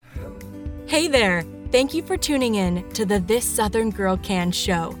Hey there! Thank you for tuning in to the This Southern Girl Can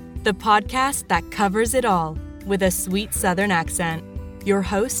show, the podcast that covers it all with a sweet Southern accent. Your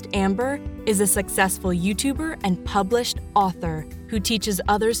host, Amber, is a successful YouTuber and published author who teaches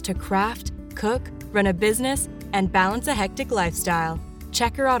others to craft, cook, run a business, and balance a hectic lifestyle.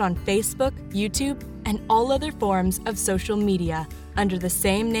 Check her out on Facebook, YouTube, and all other forms of social media under the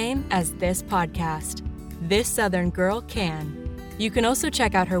same name as this podcast, This Southern Girl Can. You can also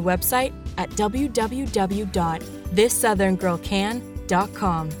check out her website at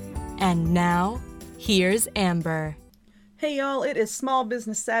www.thissoutherngirlcan.com. And now, here's Amber. Hey y'all, it is Small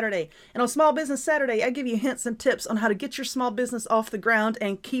Business Saturday. And on Small Business Saturday, I give you hints and tips on how to get your small business off the ground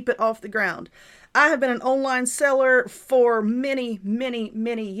and keep it off the ground. I have been an online seller for many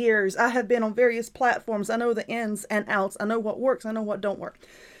years. I have been on various platforms. I know the ins and outs. I know what works. I know what don't work.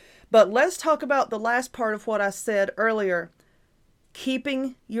 But let's talk about the last part of what I said earlier.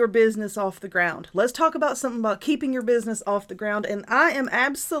 Keeping your business off the ground. Let's talk about something about keeping your business off the ground. And I am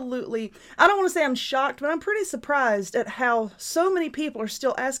absolutely, I don't want to say I'm shocked, but I'm pretty surprised at how so many people are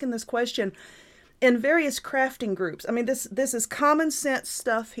still asking this question in various crafting groups. I mean, this is common sense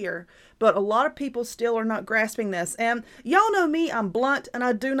stuff here, but a lot of people still are not grasping this. And y'all know me, I'm blunt and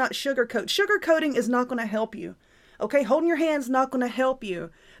I do not sugarcoat. Sugarcoating is not going to help you. Okay, holding your hand is not going to help you.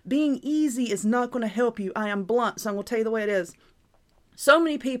 Being easy is not going to help you. I am blunt, so I'm going to tell you the way it is. So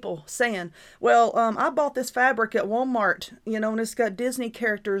many people saying, well, I bought this fabric at Walmart, and it's got Disney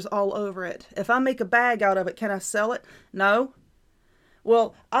characters all over it. If I make a bag out of it, can I sell it? No.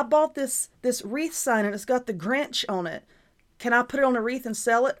 Well, I bought this wreath sign and it's got the Grinch on it. Can I put it on a wreath and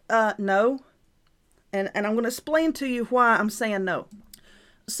sell it? No. And I'm going to explain to you why I'm saying no.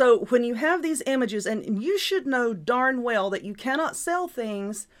 So when you have these images, and you should know darn well that you cannot sell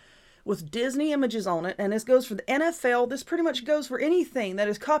things with Disney images on it, and this goes for the NFL, this pretty much goes for anything that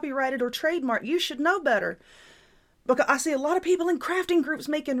is copyrighted or trademarked. You should know better. Because I see a lot of people in crafting groups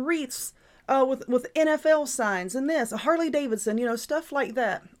making wreaths with NFL signs and this, a Harley Davidson, stuff like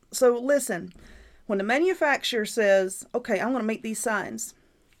that. So listen, when the manufacturer says, okay, I'm going to make these signs,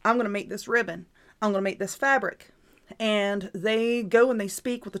 I'm going to make this ribbon, I'm going to make this fabric, and they go and they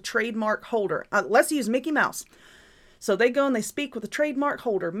speak with a trademark holder. Let's use Mickey Mouse. So they go and they speak with a trademark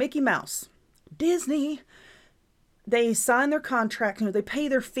holder, Mickey Mouse. Disney, they sign their contract, they pay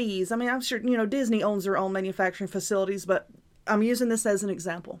their fees. I mean, I'm sure, Disney owns their own manufacturing facilities, but I'm using this as an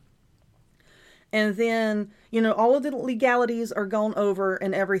example. And then, all of the legalities are gone over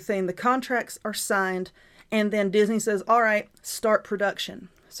and everything. The contracts are signed. And then Disney says, all right, start production.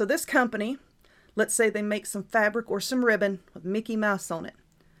 So this company, let's say they make some fabric or some ribbon with Mickey Mouse on it.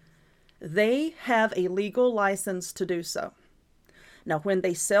 They have a legal license to do so. Now, when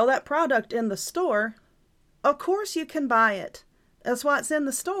they sell that product in the store, of course you can buy it. That's why it's in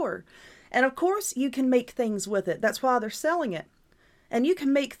the store. And of course you can make things with it. That's why they're selling it. And you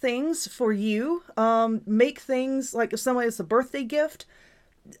can make things for you. Make things like if somebody has a birthday gift.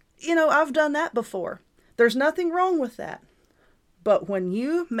 I've done that before. There's nothing wrong with that. But when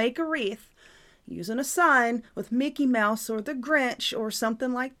you make a wreath using a sign with Mickey Mouse or the Grinch or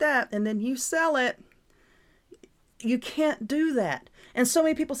something like that, and then you sell it, you can't do that. And so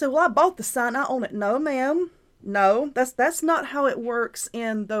many people say, well, I bought the sign, I own it. No, ma'am. No, that's not how it works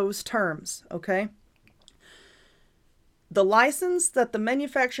in those terms, okay? The license that the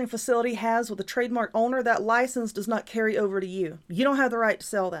manufacturing facility has with the trademark owner, that license does not carry over to you. You don't have the right to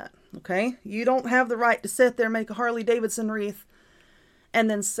sell that, okay? You don't have the right to sit there, make a Harley Davidson wreath, and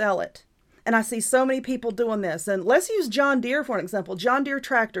then sell it. And I see so many people doing this. And let's use John Deere for an example. John Deere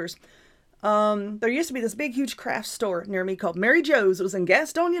tractors. There used to be this big, huge craft store near me called Mary Joe's. It was in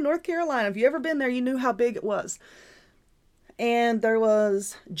Gastonia, North Carolina. If you ever been there, you knew how big it was. And there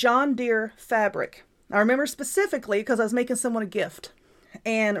was John Deere fabric. I remember specifically because I was making someone a gift.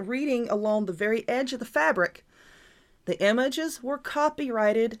 And reading along the very edge of the fabric, the images were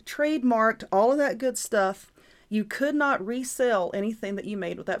copyrighted, trademarked, all of that good stuff. You could not resell anything that you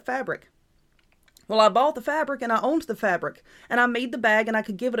made with that fabric. Well, I bought the fabric and I owned the fabric and I made the bag and I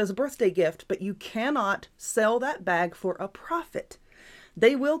could give it as a birthday gift, but you cannot sell that bag for a profit.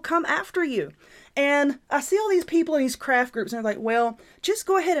 They will come after you. And I see all these people in these craft groups and they're like, well, just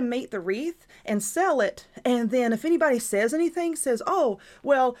go ahead and make the wreath and sell it. And then if anybody says anything, says, oh,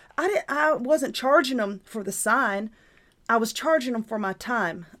 well, I wasn't charging them for the sign. I was charging them for my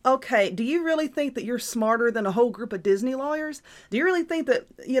time. Okay, do you really think that you're smarter than a whole group of Disney lawyers? Do you really think that,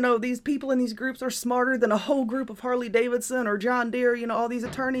 these people in these groups are smarter than a whole group of Harley Davidson or John Deere, all these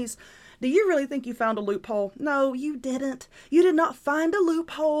attorneys? Do you really think you found a loophole? No, you didn't. You did not find a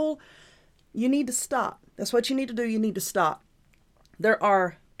loophole. You need to stop. That's what you need to do. You need to stop. There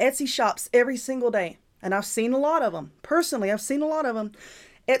are Etsy shops every single day. And I've seen a lot of them. Personally, I've seen a lot of them.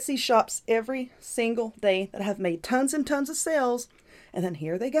 Etsy shops every single day that have made tons and tons of sales. And then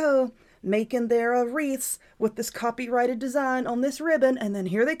here they go, making their wreaths with this copyrighted design on this ribbon. And then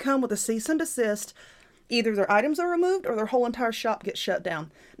here they come with a cease and desist. Either their items are removed or their whole entire shop gets shut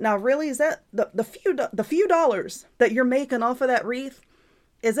down. Now, really, is that the few dollars that you're making off of that wreath,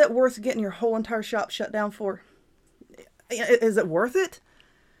 is it worth getting your whole entire shop shut down for? Is it worth it?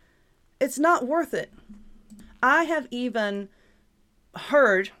 It's not worth it. I have even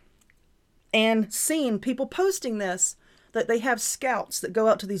heard and seen people posting this, that they have scouts that go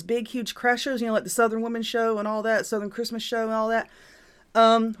out to these big, huge craft shows, like the Southern Women's Show and all that, Southern Christmas Show and all that,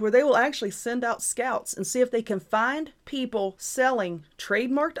 where they will actually send out scouts and see if they can find people selling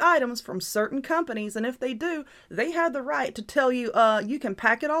trademarked items from certain companies. And if they do, they have the right to tell you, you can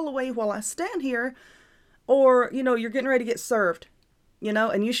pack it all away while I stand here, or, you're getting ready to get served,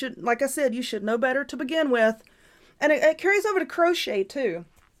 and you should, like I said, you should know better to begin with. And it carries over to crochet too.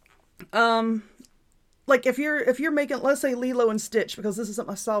 Like if you're making, let's say Lilo and Stitch, because this is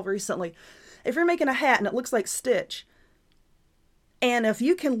something I saw recently. If you're making a hat and it looks like Stitch, and if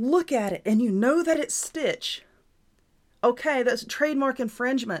you can look at it and you know that it's Stitch, okay, that's trademark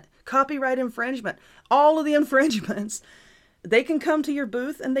infringement, copyright infringement, all of the infringements. They can come to your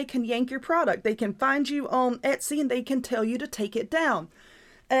booth and they can yank your product. They can find you on Etsy and they can tell you to take it down.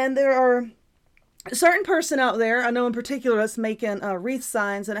 And there are a certain person out there, I know in particular, that's making wreath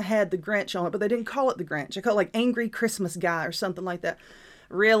signs, and it had the Grinch on it, but they didn't call it the Grinch. They called it like Angry Christmas Guy or something like that.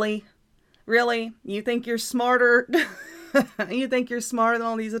 Really? Really? You think you're smarter? You think you're smarter than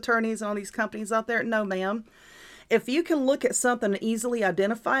all these attorneys and all these companies out there? No, ma'am. If you can look at something and easily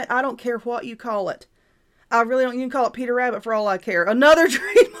identify it, I don't care what you call it. I really don't. You can call it Peter Rabbit for all I care. Another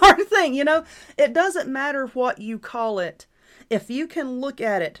trademark thing, It doesn't matter what you call it. If you can look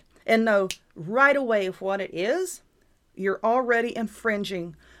at it and know right away what it is, you're already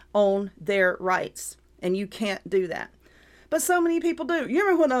infringing on their rights. And you can't do that. But so many people do. You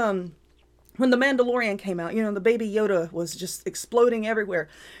remember when The Mandalorian came out, the Baby Yoda was just exploding everywhere.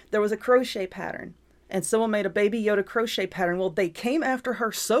 There was a crochet pattern. And someone made a Baby Yoda crochet pattern. Well, they came after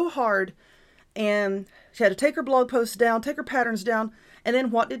her so hard, and she had to take her blog posts down, take her patterns down. And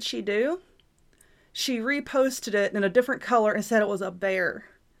then what did she do? She reposted it in a different color and said it was a bear.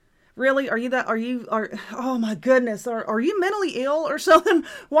 Really? Oh my goodness. Are you mentally ill or something?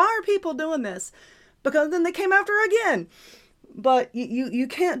 Why are people doing this? Because then they came after her again. But you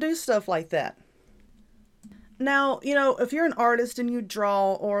can't do stuff like that. Now, if you're an artist and you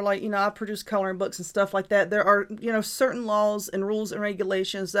draw, or I produce coloring books and stuff like that, there are, certain laws and rules and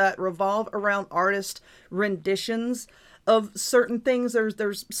regulations that revolve around artist renditions of certain things.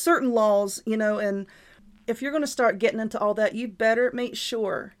 There's certain laws, and if you're going to start getting into all that, you better make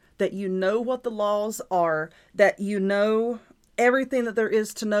sure that you know what the laws are, that you know everything that there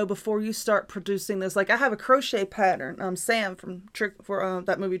is to know before you start producing this. Like I have a crochet pattern, Sam from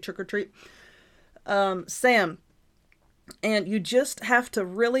that movie Trick or Treat. Sam, and you just have to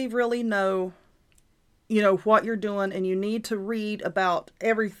really, really know, what you're doing, and you need to read about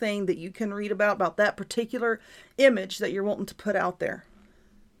everything that you can read about that particular image that you're wanting to put out there.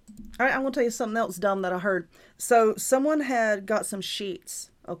 All right, I'm going to tell you something else dumb that I heard. So someone had got some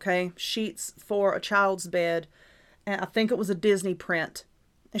sheets, sheets for a child's bed, and I think it was a Disney print.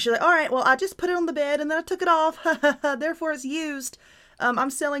 And she's like, all right, well, I just put it on the bed and then I took it off. Therefore it's used. I'm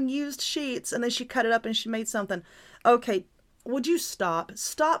selling used sheets. And then she cut it up and she made something. Okay, would you stop?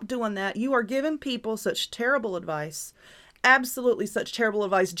 Stop doing that. You are giving people such terrible advice. Absolutely such terrible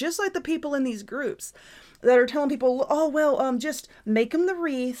advice. Just like the people in these groups that are telling people, oh, well, just make them the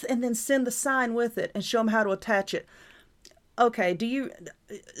wreath and then send the sign with it and show them how to attach it. Okay, do you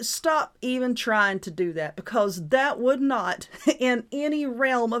stop even trying to do that, because that would not in any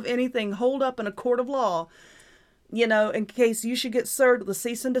realm of anything hold up in a court of law. In case you should get served with a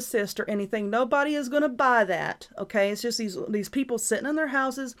cease and desist or anything. Nobody is going to buy that. Okay, it's just these people sitting in their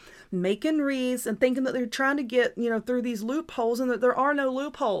houses making wreaths and thinking that they're trying to get through these loopholes, and that there are no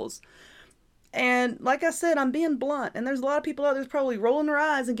loopholes. And like I said, I'm being blunt, and there's a lot of people out there probably rolling their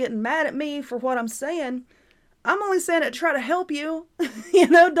eyes and getting mad at me for what I'm saying. I'm only saying it to try to help you.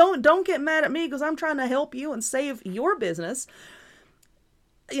 Don't get mad at me, because I'm trying to help you and save your business.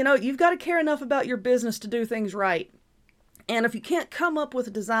 You've got to care enough about your business to do things right. And if you can't come up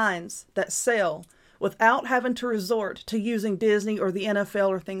with designs that sell without having to resort to using Disney or the NFL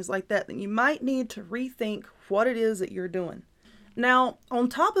or things like that, then you might need to rethink what it is that you're doing. Now, on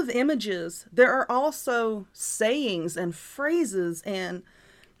top of images, there are also sayings and phrases and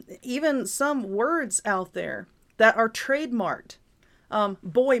even some words out there that are trademarked.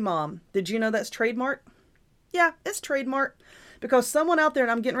 Boy mom. Did you know that's trademark? Yeah, it's trademark. Because someone out there,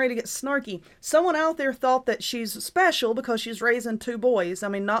 and I'm getting ready to get snarky, someone out there thought that she's special because she's raising 2 boys. I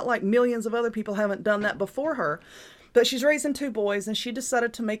mean, not like millions of other people haven't done that before her. But she's raising 2 boys, and she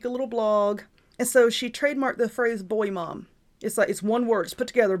decided to make a little blog. And so she trademarked the phrase boy mom. It's like, it's one word, it's put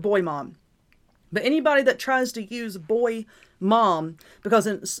together, boy mom. But anybody that tries to use boy mom, because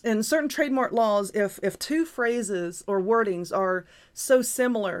in certain trademark laws, if 2 phrases or wordings are so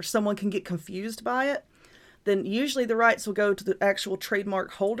similar, someone can get confused by it, then usually the rights will go to the actual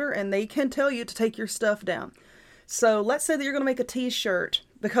trademark holder, and they can tell you to take your stuff down. So let's say that you're going to make a t-shirt,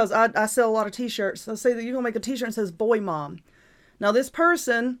 because I sell a lot of t-shirts. Let's say that you're going to make a t-shirt that says boy mom. Now this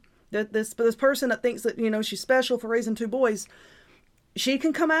person, this person that thinks that, you know, she's special for raising 2 boys, she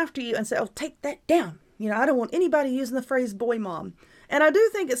can come after you and say, oh, take that down. You know, I don't want anybody using the phrase boy mom. And I do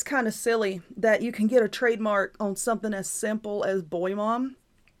think it's kind of silly that you can get a trademark on something as simple as boy mom.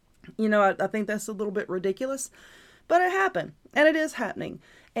 You know, I think that's a little bit ridiculous, but it happened, and it is happening.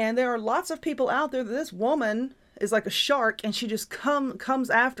 And there are lots of people out there that this woman is like a shark, and she just comes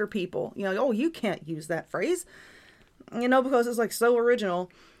after people. You know, oh, you can't use that phrase, you know, because it's like so original.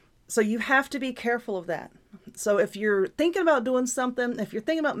 So you have to be careful of that. So if you're thinking about doing something, if you're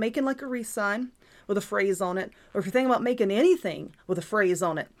thinking about making like a wreath sign with a phrase on it, or if you're thinking about making anything with a phrase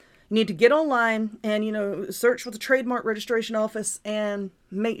on it, you need to get online and, you know, search with the trademark registration office and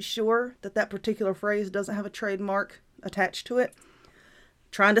make sure that that particular phrase doesn't have a trademark attached to it.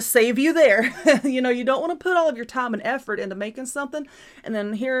 Trying to save you there. You know, you don't want to put all of your time and effort into making something, and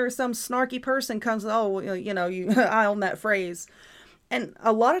then here some snarky person comes, oh, you know, I own that phrase. And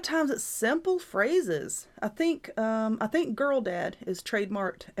a lot of times it's simple phrases. I think Girl Dad is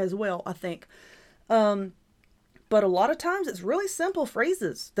trademarked as well, I think. But a lot of times it's really simple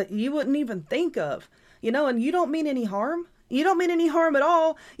phrases that you wouldn't even think of, you know, and you don't mean any harm. You don't mean any harm at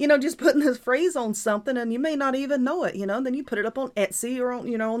all, you know, just putting this phrase on something, and you may not even know it, you know. Then you put it up on Etsy or on,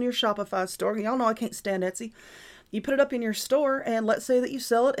 you know, on your Shopify store. Y'all know I can't stand Etsy. You put it up in your store, and let's say that you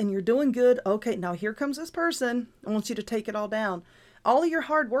sell it and you're doing good. Okay, now here comes this person. I want you to take it all down. All of your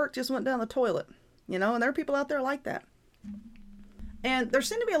hard work just went down the toilet, you know, and there are people out there like that. And there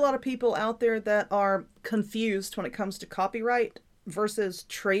seem to be a lot of people out there that are confused when it comes to copyright versus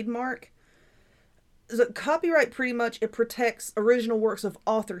trademark. So copyright, pretty much, it protects original works of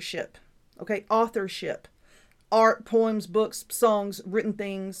authorship. Okay, authorship. Art, poems, books, songs, written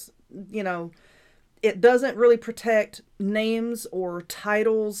things, you know. It doesn't really protect names or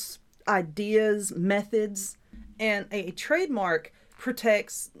titles, ideas, methods. And a trademark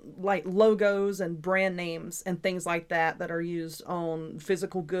protects like logos and brand names and things like that are used on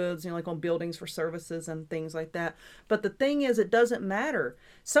physical goods, you know, like on buildings for services and things like that. But the thing is, it doesn't matter.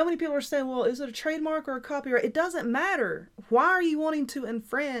 So many people are saying, well, is it a trademark or a copyright? It doesn't matter. Why are you wanting to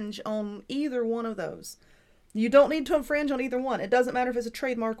infringe on either one of those? You don't need to infringe on either one. It doesn't matter if it's a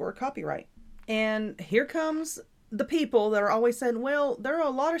trademark or a copyright. And here comes the people that are always saying, well, there are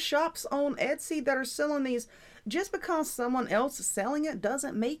a lot of shops on Etsy that are selling these. Just because someone else is selling it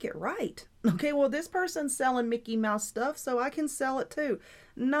doesn't make it right. Okay, well, this person's selling Mickey Mouse stuff, so I can sell it too.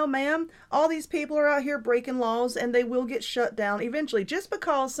 No, ma'am. All these people are out here breaking laws, and they will get shut down eventually. Just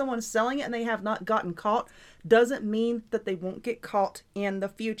because someone's selling it and they have not gotten caught doesn't mean that they won't get caught in the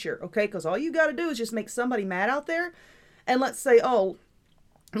future. Okay, because all you got to do is just make somebody mad out there. And let's say, oh,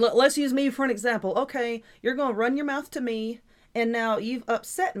 let's use me for an example. Okay, you're going to run your mouth to me, and now you've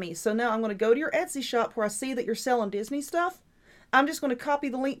upset me. So now I'm going to go to your Etsy shop where I see that you're selling Disney stuff. I'm just going to copy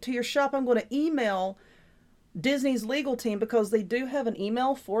the link to your shop. I'm going to email Disney's legal team, because they do have an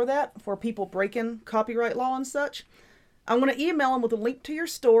email for that, for people breaking copyright law and such. I'm going to email them with a link to your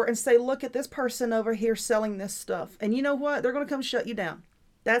store and say, look at this person over here selling this stuff. And you know what? They're going to come shut you down.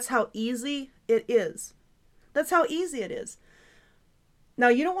 That's how easy it is. That's how easy it is. Now,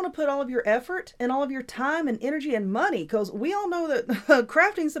 you don't want to put all of your effort and all of your time and energy and money, because we all know that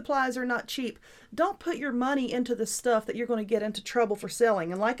crafting supplies are not cheap. Don't put your money into the stuff that you're going to get into trouble for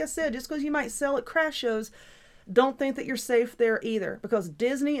selling. And like I said, just because you might sell at craft shows, don't think that you're safe there either, because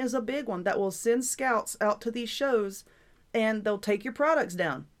Disney is a big one that will send scouts out to these shows and they'll take your products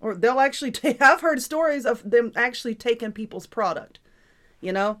down. Or they'll actually I've heard stories of them actually taking people's product,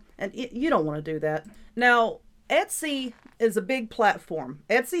 you know, and you don't want to do that. Now, Etsy is a big platform.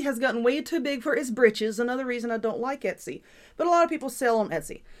 Etsy has gotten way too big for its britches. Another reason I don't like Etsy. But a lot of people sell on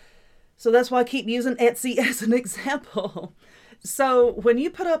Etsy. So that's why I keep using Etsy as an example. So when you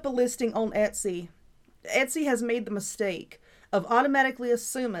put up a listing on Etsy, Etsy has made the mistake of automatically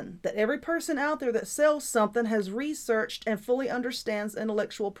assuming that every person out there that sells something has researched and fully understands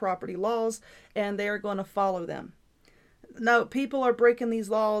intellectual property laws, and they are going to follow them. No, people are breaking these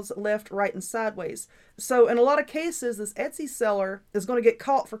laws left, right, and sideways. So in a lot of cases, this Etsy seller is going to get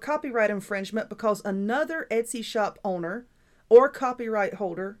caught for copyright infringement because another Etsy shop owner or copyright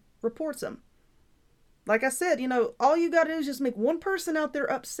holder reports them. Like I said, all you got to do is just make one person out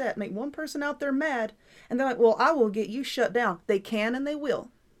there upset, make one person out there mad, and they're like, well, I will get you shut down. They can and they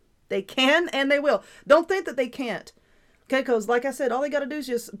will. They can and they will. Don't think that they can't. Okay, because like I said, all they got to do is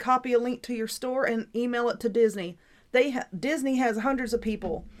just copy a link to your store and email it to Disney. Disney has hundreds of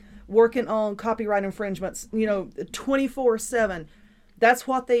people working on copyright infringements, 24/7. That's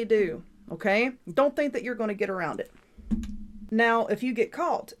what they do, okay? Don't think that you're going to get around it. Now, if you get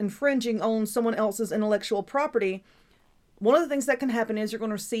caught infringing on someone else's intellectual property, one of the things that can happen is you're going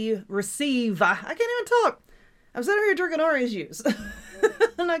to receive, I can't even talk. I'm sitting here drinking orange juice.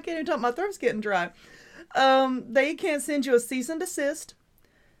 And I can't even talk. My throat's getting dry. They can send you a cease and desist.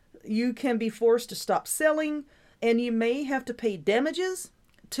 You can be forced to stop selling, and you may have to pay damages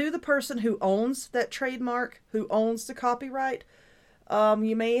to the person who owns that trademark, who owns the copyright.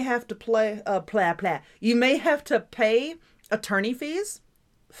 You may have to You may have to pay attorney fees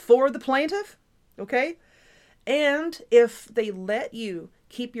for the plaintiff, okay? And if they let you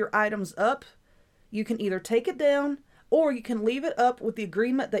keep your items up, you can either take it down or you can leave it up with the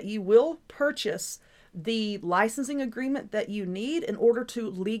agreement that you will purchase the licensing agreement that you need in order to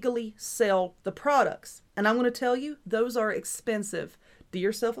legally sell the products. And I'm going to tell you, those are expensive. Do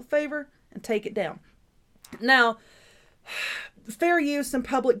yourself a favor and take it down. Now, fair use and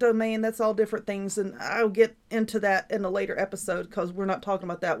public domain, that's all different things, and I'll get into that in a later episode because we're not talking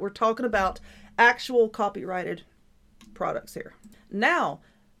about that. We're talking about actual copyrighted products here. Now,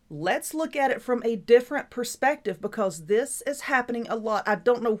 let's look at it from a different perspective because this is happening a lot. I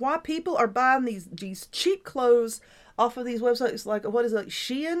don't know why people are buying these cheap clothes off of these websites like, what is it,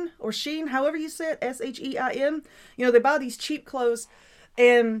 Shein or Sheen, however you say it, Shein. They buy these cheap clothes,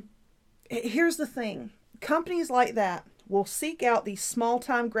 and here's the thing. Companies like that will seek out these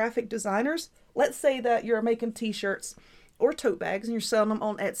small-time graphic designers. Let's say that you're making t-shirts or tote bags and you're selling them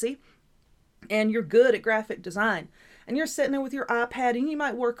on Etsy and you're good at graphic design and you're sitting there with your iPad and you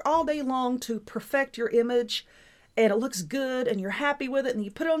might work all day long to perfect your image and it looks good and you're happy with it and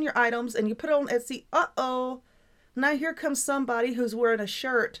you put it on your items and you put it on Etsy. Uh-oh. Now here comes somebody who's wearing a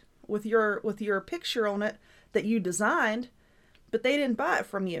shirt with your picture on it that you designed, but they didn't buy it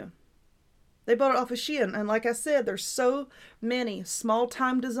from you. They bought it off of Shein. And like I said, there's so many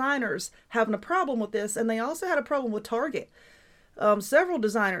small-time designers having a problem with this. And they also had a problem with Target. Several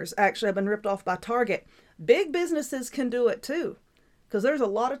designers actually have been ripped off by Target. Big businesses can do it too. Because there's a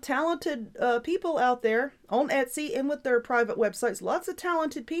lot of talented people out there on Etsy and with their private websites. Lots of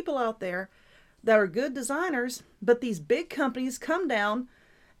talented people out there that are good designers. But these big companies come down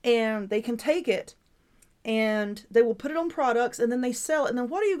and they can take it. And they will put it on products and then they sell it. And then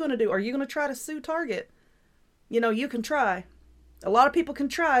what are you going to do? Are you going to try to sue Target? You can try. A lot of people can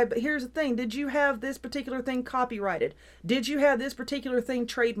try, but here's the thing. Did you have this particular thing copyrighted? Did you have this particular thing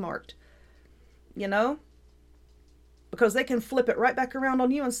trademarked? Because they can flip it right back around on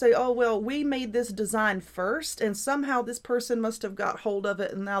you and say, oh, well, we made this design first and somehow this person must have got hold of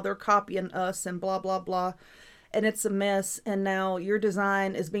it and now they're copying us and blah, blah, blah. And it's a mess, and now your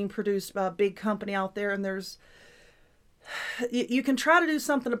design is being produced by a big company out there, and you can try to do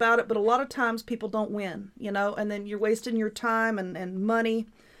something about it, but a lot of times people don't win, and then you're wasting your time and money,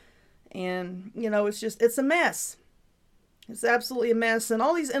 and, it's a mess. It's absolutely a mess, and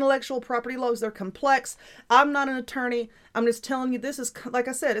all these intellectual property laws, they're complex. I'm not an attorney. I'm just telling you, this is, like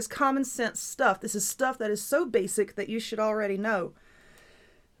I said, it's common sense stuff. This is stuff that is so basic that you should already know.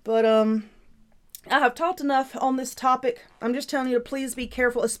 But, I have talked enough on this topic. I'm just telling you to please be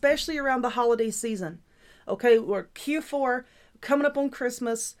careful, especially around the holiday season. Okay, we're Q4, coming up on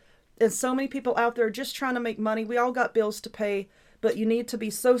Christmas, and so many people out there just trying to make money. We all got bills to pay, but you need to be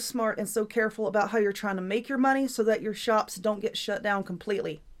so smart and so careful about how you're trying to make your money so that your shops don't get shut down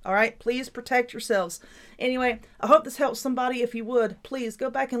completely. All right, please protect yourselves. Anyway, I hope this helps somebody. If you would, please go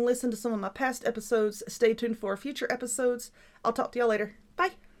back and listen to some of my past episodes. Stay tuned for future episodes. I'll talk to y'all later.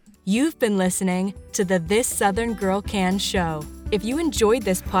 Bye. You've been listening to the This Southern Girl Can show. If you enjoyed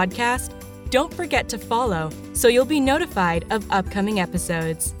this podcast, don't forget to follow so you'll be notified of upcoming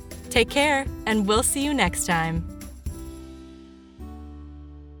episodes. Take care, and we'll see you next time.